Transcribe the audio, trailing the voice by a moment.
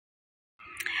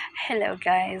Hello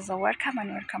guys, welcome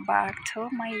and welcome back to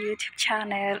my YouTube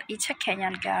channel. It's a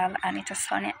Kenyan girl and it's a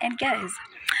Sonia. And guys,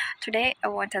 today I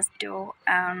want us to do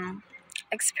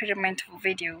experimental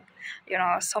video.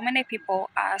 So many people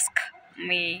ask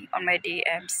me on my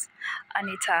DMs,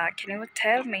 Anita, can you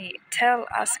tell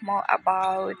us more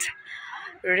about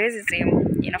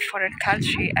racism in a foreign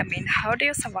country? I mean, how do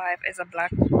you survive as a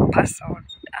black person?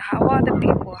 How do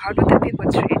the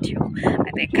people treat you?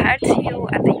 Are they kind to you?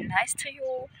 Are they nice to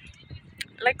you?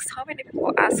 Like, so many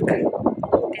people ask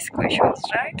these questions,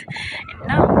 right? And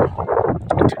now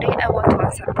today I want to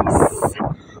answer this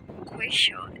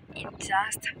question in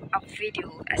just a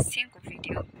video, a single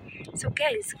video. So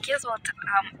guys, guess what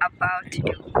I'm about to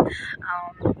do?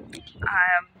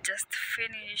 I'm just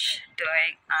finished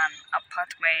doing an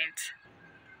apartment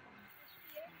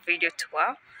video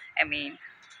tour. I mean,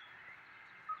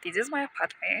 this is my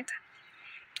apartment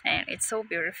and it's so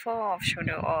beautiful. I've shown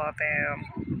you all the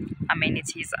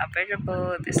amenities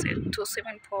available. This is two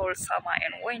swimming pools, summer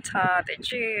and winter, the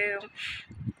gym,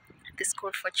 the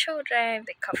school for children,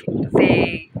 the the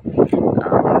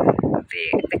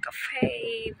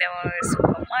cafe, the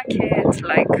supermarket,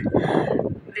 like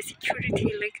the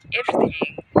security, like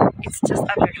everything. It's just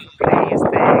a beautiful place.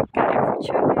 The garden for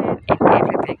children and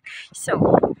everything. So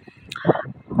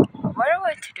what I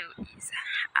want to do is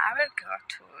I will go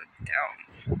to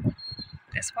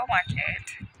the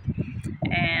supermarket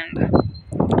and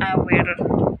I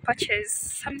will purchase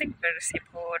something very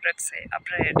simple. Let's say a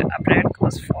bread. A bread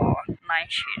goes for 9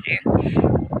 shilling.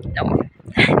 No,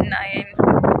 9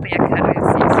 their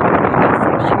currency. So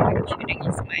 9 shilling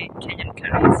is my Kenyan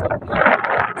currency. So it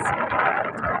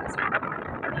goes for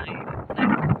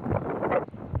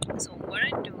 9. So what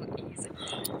I do is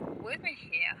with me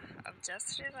here, I've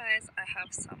just realized I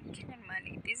have some Kenyan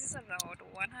money. This is around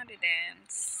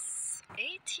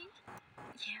 180.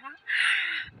 Yeah.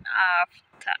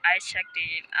 After I checked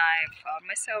in, I found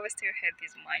myself still had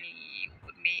this money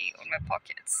with me on my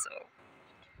pockets. So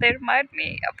they remind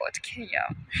me about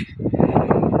Kenya.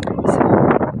 So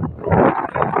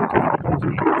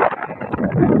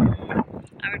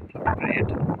I would pick bread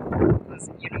because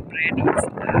bread is a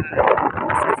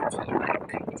necessity.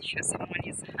 Like it shows someone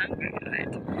is hungry,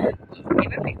 right?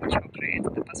 Even pick chocolate,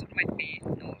 the person might be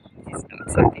no, this is not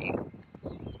something.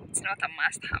 It's not a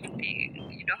must-have thing.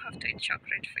 You don't have to eat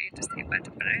chocolate for you to stay, but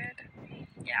bread,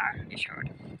 yeah, you should.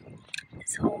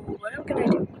 So what I'm gonna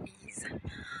do is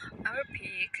I will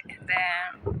pick and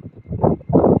then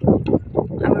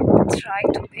I will try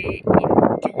to pay in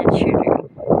Kenyan shilling.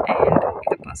 And if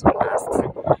the person asks,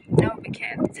 no, we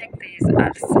can't take this,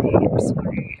 I'll say, I'm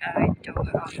sorry, I don't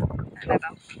have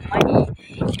another money.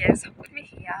 Yes, with me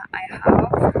here, I have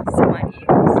some money.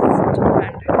 This is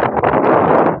 200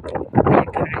 their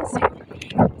currency.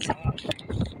 So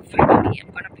finally, I'm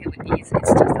gonna pay with these.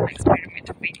 It's just an experiment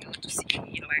video to see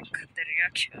like the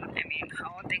reaction. I mean,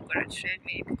 how are they gonna treat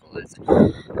me because a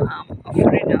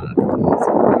foreigner, because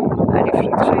a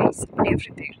different race and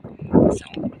everything. So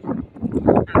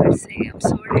I would say, I'm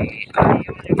sorry, I only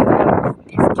have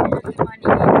this Kenyan money.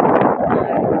 I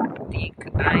think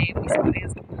I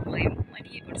misplaced my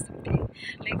money or something.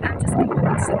 Like, I'm just thinking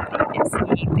about something and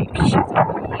see if they appreciate me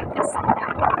and say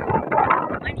that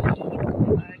money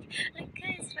come back. Like,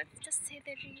 guys, let's just say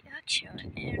the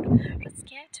reaction and let's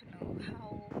get to know how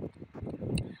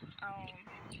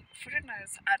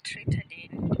foreigners are treated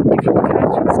in different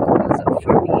countries. Because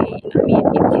for me, I mean,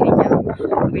 in Kenya,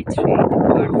 we treat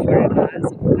our foreigners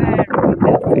well, we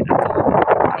feel at home.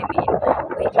 I mean,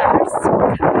 we are so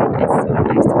kind and so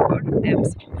nice to all of them.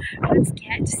 So let's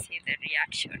get to see the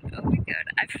reaction. Oh my god,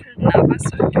 I feel nervous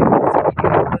on doing this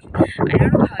video because I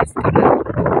don't know how it's gonna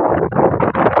work.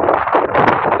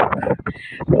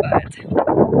 But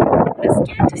let's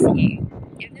get to see.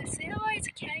 If they say, oh, it's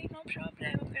okay, no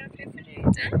problem, I'm gonna pay for it.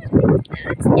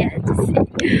 Let's get to see.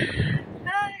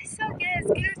 So guys,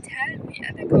 can you tell me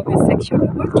in the comment section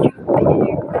what do you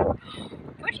think?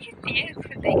 What do you think?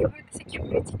 Would they call the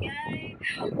security guy?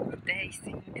 Would they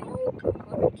say no, come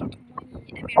on, get money?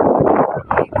 I mean, what do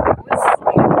you think? What's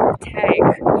your take?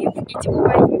 If it's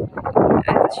over you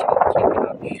as a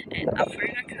shopkeeper and a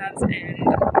foreigner comes and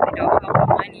they don't have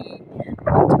money,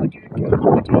 what would you do?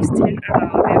 Would you still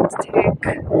allow them to take the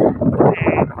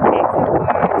paperwork? Or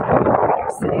would you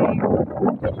say,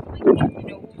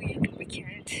 we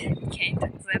can't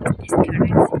accept this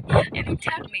currency? I mean,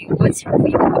 tell me, what's your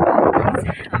view about this?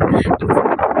 It's about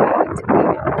to go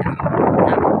down.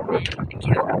 And I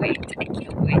can't wait to see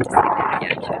the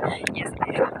reaction. Yes, I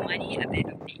have money at the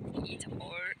end of the eat,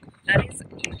 or that is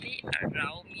if they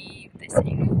allow me, if they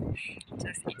say no,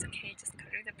 just it's okay, just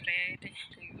carry the bread,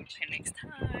 you will pay next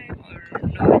time. time or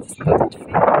no, I just got it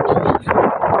filmed.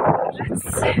 Let's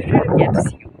really get to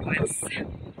see what's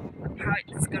how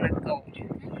it's gonna go.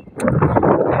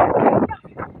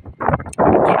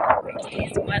 Okay,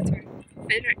 these ones were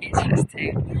very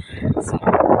interesting. So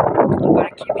I'm gonna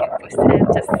keep you posted.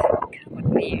 Just come with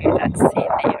me. Let's see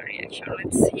their reaction.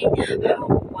 Let's see how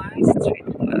wise street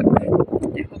work. I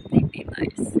hope they be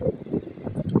nice.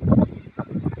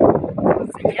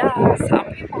 Yeah, some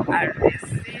people are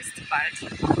resist, but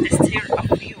there's still a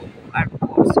few who are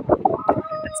also.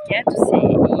 Let's get to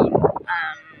see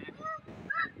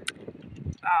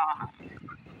uh,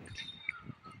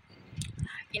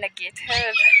 in a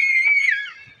gated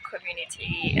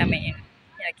community. I mean,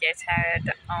 in a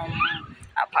gated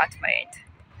apartment.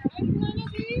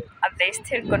 Are they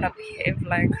still gonna behave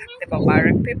like the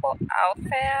barbaric people out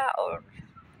there, or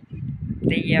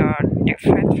they are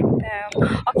different from them?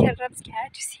 Okay, that's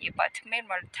scared to see. But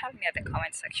meanwhile, tell me in the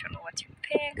comment section what you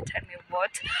think. Tell me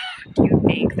what do you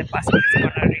think the person is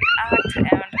gonna react,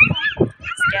 and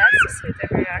scared to see the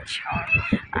reaction.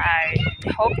 I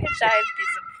hope you enjoyed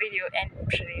this video, and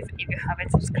please, if you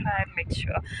haven't subscribed, make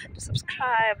sure to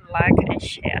subscribe, like, and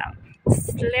share.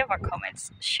 Leave a comment,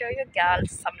 show your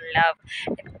girls some love.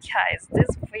 And guys,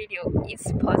 this video is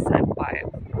sponsored by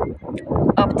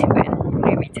Optiven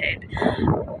Limited.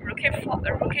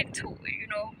 Looking to,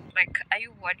 like, are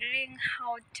you wondering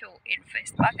how to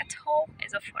invest back at home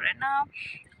as a foreigner?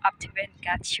 Optiven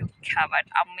got you covered.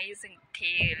 Amazing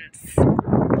deals.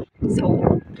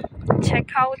 So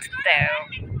check out their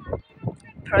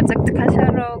project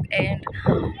catalog, and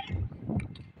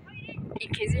in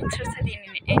case you're interested in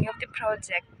any of the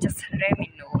project, just let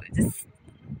me know. Just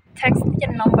text the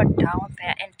number down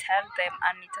there and tell them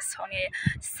Anita Sonia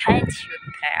sent you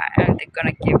there, and they're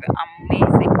gonna give you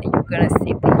amazing. You're gonna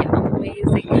see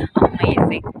the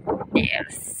amazing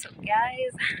deals. So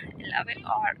guys, I love it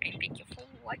all, and thank you for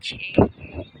watching.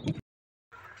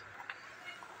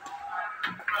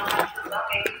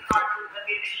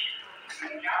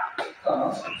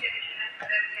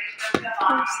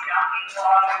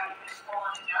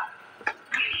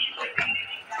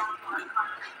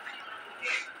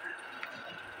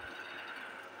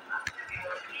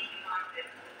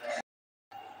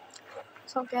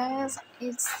 So guys,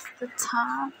 it's the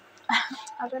time.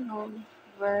 I don't know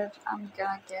where I'm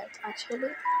gonna get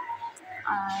actually.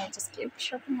 I just keep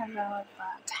shopping around,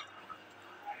 but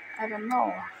I don't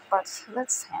know. But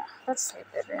let's see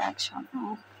the reaction.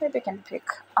 Maybe I can pick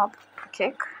up a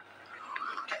cake.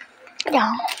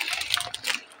 Yeah,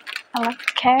 I like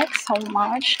cake so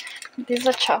much. This is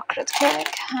a chocolate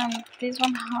cake, and this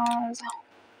one has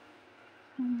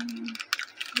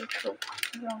little.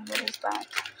 What is that?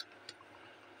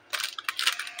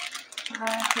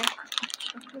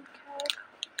 Chocolate cake.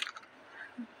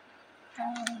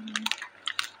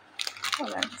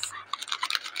 What else?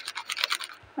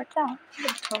 What's that?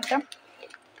 Okay.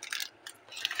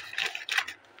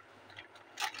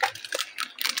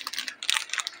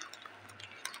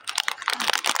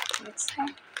 Let's see.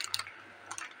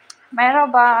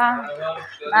 Merhaba.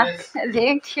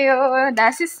 Thank you.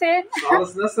 Nasılsın? Sağ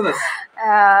olasın, nasılsınız?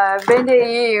 Ben de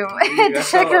iyiyim.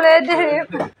 Teşekkür ederim.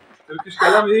 Turkish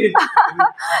kalam iyi.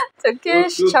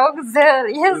 Turkish Good. çok güzel.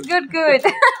 Yes, good.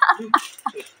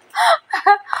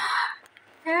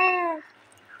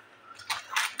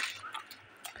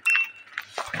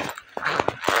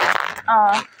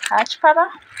 Kaç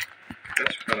para?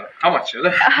 Kaç para? How much?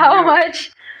 Öyle? How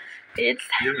much? It's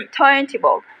 20. 20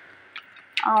 bob.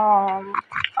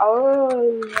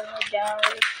 Oh, yeah.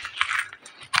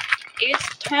 It's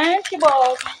 20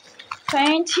 bob.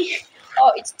 20.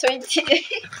 Oh, it's 20.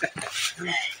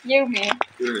 Give me.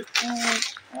 20.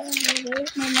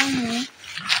 Where's my money?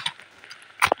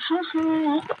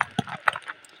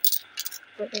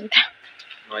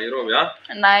 Nairobi ha?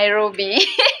 Nairobi.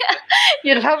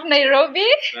 You love Nairobi?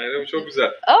 Nairobi çok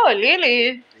güzel. Oh,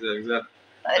 really? Güzel.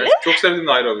 Really? Ben çok sevdim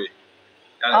Nairobi'yi.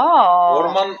 Yani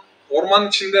orman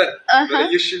içinde,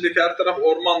 böyle yeşillik, her taraf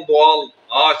orman, doğal,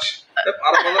 ağaç. Hep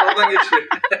arabalar oradan geçiyor.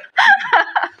 Güzel.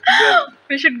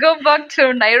 We should go back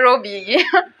to Nairobi.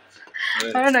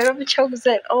 Evet. Nairobi çok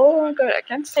güzel. Oh my god, I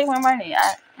can't save my money.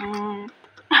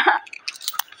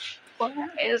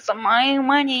 Where is my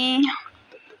money?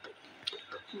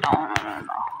 No.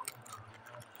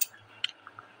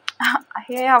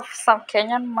 Here I have some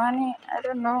Kenyan money. I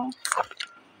don't know.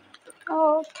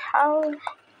 Oh, cow.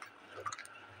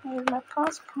 Where's my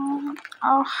passport?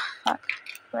 Oh, fuck.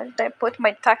 Where did I put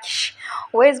my Turkish?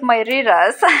 Where's my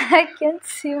readers? I can't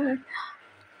see me.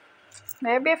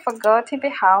 Maybe I forgot in the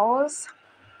house.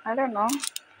 I don't know.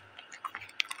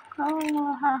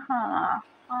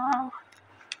 Oh.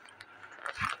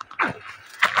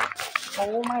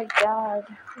 Oh my god,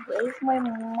 where's my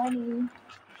money?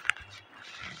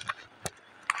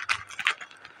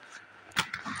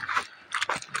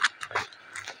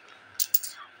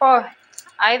 Oh,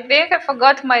 I think I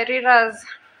forgot my readers.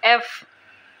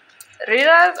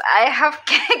 Readers, I have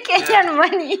Kenyan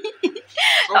money.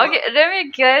 Okay, let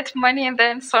me get money and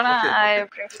then Sona I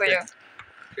bring for you.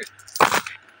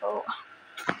 Oh,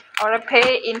 I want to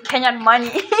pay in Kenyan money.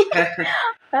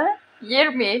 Huh? Hear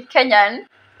me, Kenyan.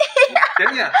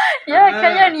 Kenya? Yeah,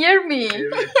 Kenyan, hear me.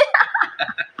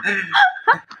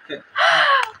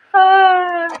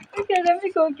 Okay, let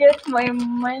me go get my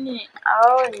money.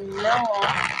 Oh no.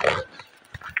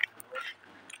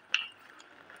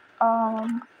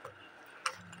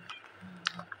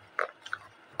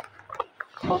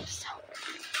 Oops.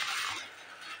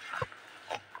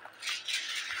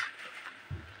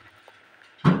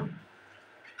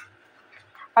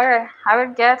 Okay, I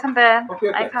will get and then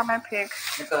I come and pick.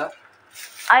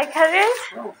 I carry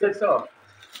it? Okay, so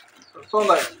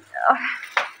like.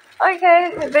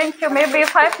 Okay, thank you. Maybe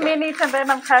 5 minutes and then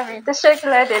I'm coming. The shake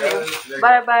lady.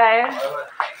 Bye bye.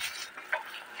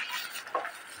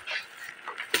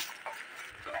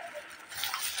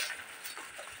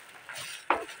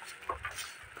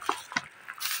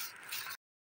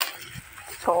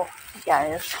 So,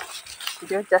 guys,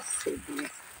 did you just see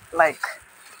this? Like,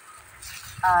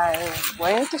 I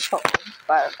went to shop,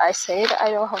 but I said I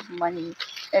don't have money.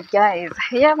 And guys,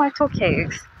 here are my 2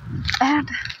 cakes. And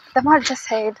the man just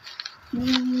said,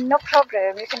 no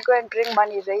problem, you can go and bring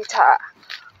money later.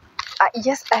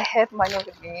 Yes, I have money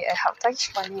with me. I have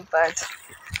Turkish money, but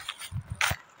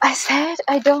I said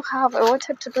I don't have. I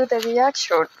wanted to do the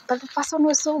reaction, but the person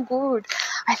was so good.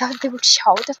 I thought they would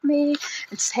shout at me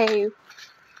and say,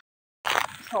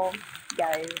 so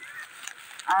guys,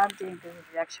 I'm doing this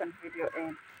reaction video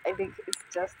and I think it's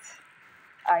just,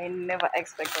 I never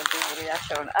expected this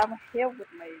reaction. I'm here with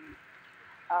my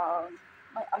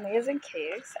amazing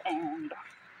cakes and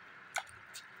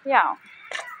yeah,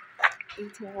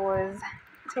 it was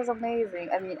amazing.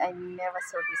 I mean, I never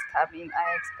saw this coming.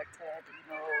 I expected,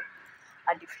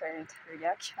 a different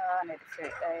reaction.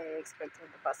 I expected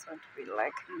the person to be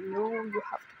like, no, you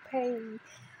have to pay.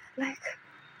 Like,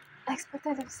 I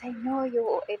expected them to say, no,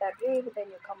 you either leave, then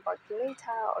you come back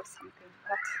later or something.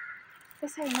 But they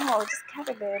say, no, just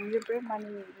carry them, you bring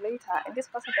money later. And this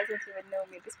person doesn't even know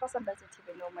me. This person doesn't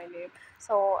even know my name.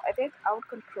 So I think I would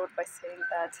conclude by saying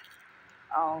that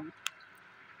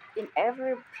in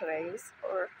every place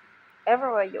or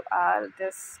everywhere you are,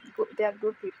 there are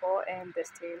good people and there's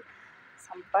still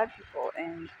some bad people,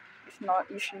 and if not,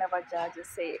 you should never judge and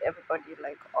say everybody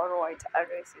like all white are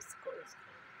racist, because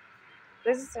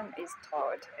racism is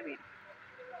taught. I mean,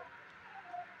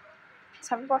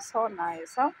 some people are so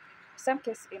nice. Some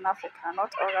case in Africa,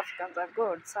 not all Africans are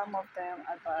good. Some of them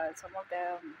are bad. Some of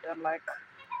them don't like.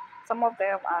 Some of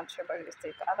them are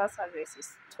tribalistic. Others are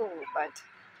racist too. But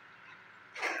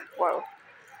well,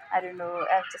 I don't know.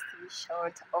 I'm just really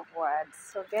short of words.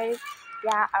 So guys,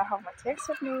 yeah, I have my text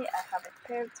with me. I haven't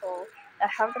paid, so I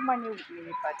have the money with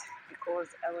me. But because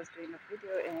I was doing a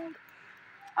video and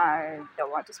I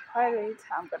don't want to spoil it,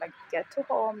 I'm gonna get to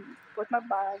home, put my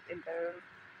bag, and then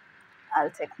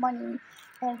I'll take money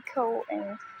and go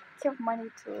and give money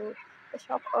to the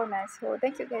shop owner. So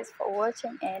thank you guys for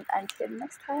watching, and until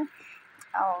next time,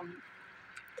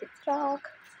 keep talk,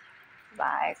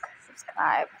 like,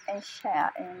 subscribe, and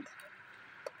share. And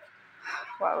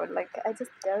wow, like I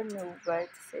just don't know what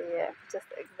to say. I'm just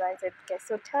excited, guys.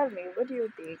 So tell me, what do you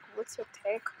think? What's your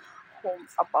take home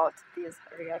about this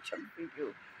reaction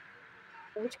video?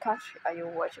 Which country are you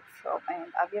watching from?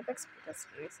 And have you ever experienced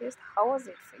racist? How was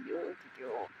it for you? Did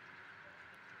you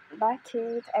like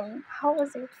it? I mean, how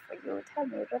was it for you? Tell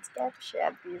me. Let's get to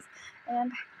share this.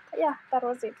 And yeah, that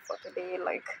was it for today.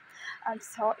 Like, I'm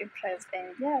so impressed.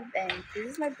 And yeah, and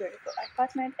this is my beautiful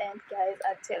apartment. And guys,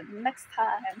 until next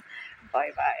time,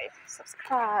 bye bye.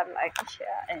 Subscribe, like, and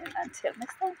share. And until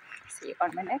next time, see you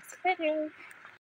on my next video.